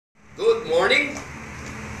morning.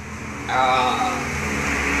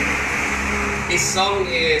 This song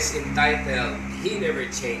is entitled, He Never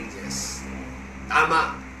Changes.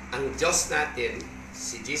 Tama, ang Diyos natin,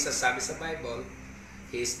 si Jesus sabi sa Bible,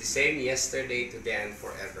 He is the same yesterday, today, and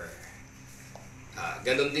forever.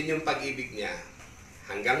 Ganon din yung pag-ibig niya.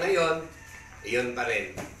 Hanggang ngayon, iyon pa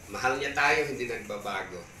rin. Mahal niya tayo, hindi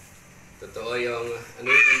nagbabago. Totoo yung, ano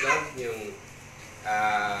yun doon?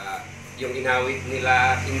 Yung inawit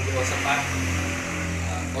nila Indio sa pat.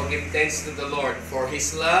 Oh, give thanks to the Lord, for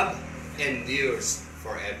His love endures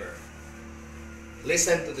forever.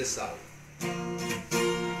 Listen to the song.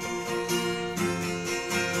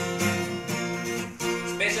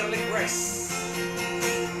 Special request.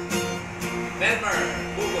 Denver,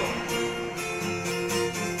 Bugo.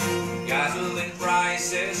 Gasoline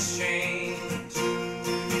prices change,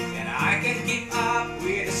 and I can keep up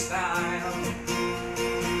with the style.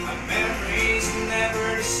 My memory's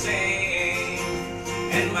never the same,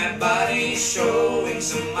 and my body's showing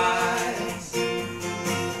some miles.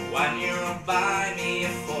 1 year I'll buy me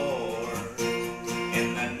a Ford,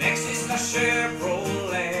 and the next is a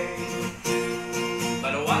Chevrolet.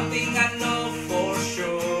 But one thing I know for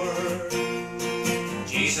sure,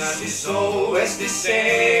 Jesus is always the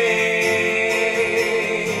same.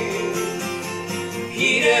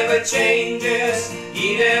 He never changes,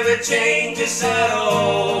 He never changes at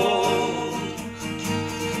all.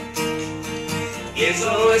 He's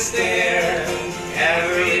always there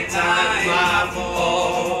every time I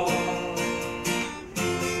fall.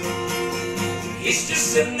 He's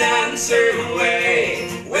just an answer away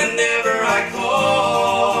whenever I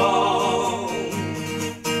call.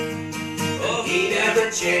 Oh, He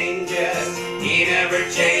never changes, He never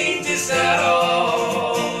changes at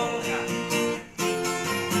all.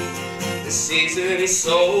 The season is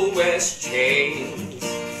always changed,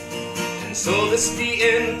 and so does the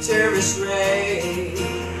interest rate.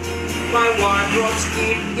 My wardrobes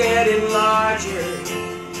keep getting larger,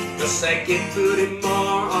 'cause I keep putting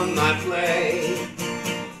more on my plate.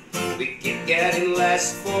 We keep getting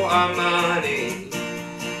less for our money,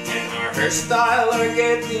 and our hairstyle are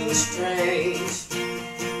getting strange.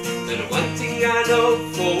 But one thing I know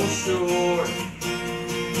for sure,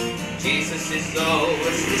 Jesus is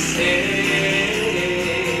always the same.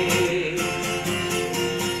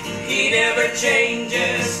 He never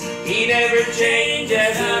changes, He never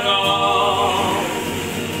changes at all.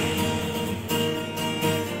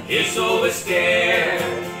 He's always there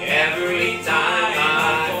every time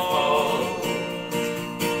I fall.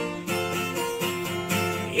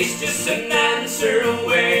 He's just an answer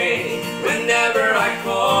away whenever I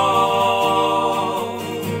call.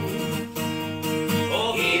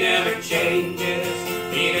 Oh, He never changes,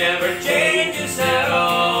 He never changes at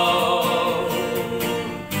all.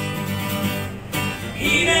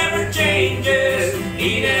 He never changes,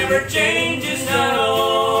 He never changes at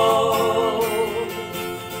all.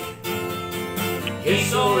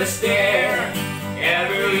 He's always there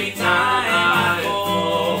every time I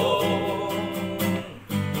fall.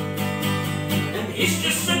 And He's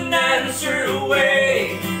just an answer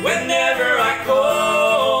away whenever I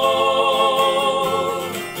call.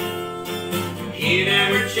 He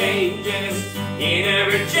never changes, He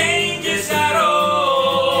never changes at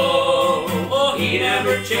all. Oh, He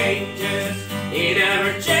never changes, He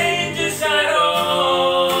never changes.